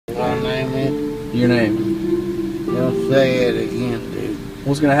Your name? Don't say it again, dude.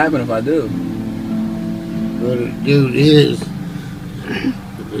 What's gonna happen if I do? What the dude is,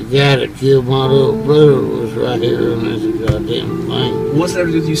 the guy that killed my little brother was right here in this goddamn thing. What's that have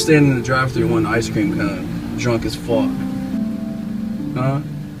to do with you standing in the drive-thru wanting ice cream cone, drunk as fuck? Huh?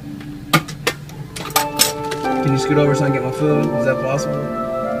 Can you scoot over so I can get my food? Is that possible?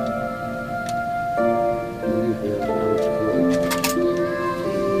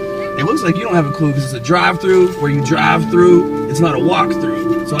 It looks like you don't have a clue because it's a drive-thru where you drive through. It's not a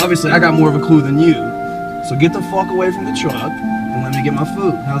walk-through. So obviously I got more of a clue than you. So get the fuck away from the truck and let me get my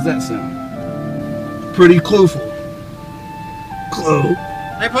food. How's that sound? Pretty clueful. Clue.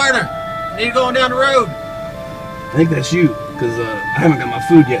 Hey partner, I need to go on down the road. I think that's you, because I haven't got my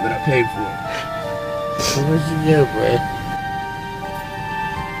food yet that I paid for. What'd you do, Brad?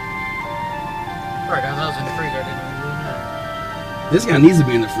 Alright guys, I was in the freezer, I didn't know you were in there. This guy needs to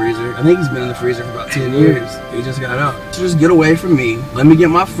be in the freezer. I think he's been in the freezer for about 10 years. He just got out. So just get away from me. Let me get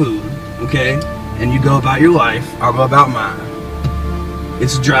my food, okay? And you go about your life. I'll go about mine.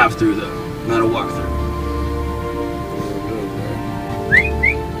 It's a drive-thru though, not a walk-through.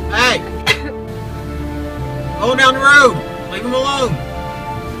 Hey! Go down the road! Leave him alone!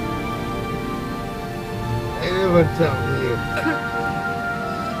 Hey, what's up with you?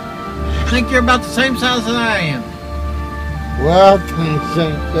 I think you're about the same size as I am. Well, I think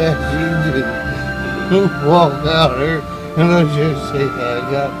that you do. Walk out here and let's just see how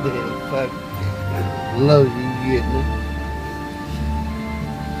goddamn fucking low you getting it.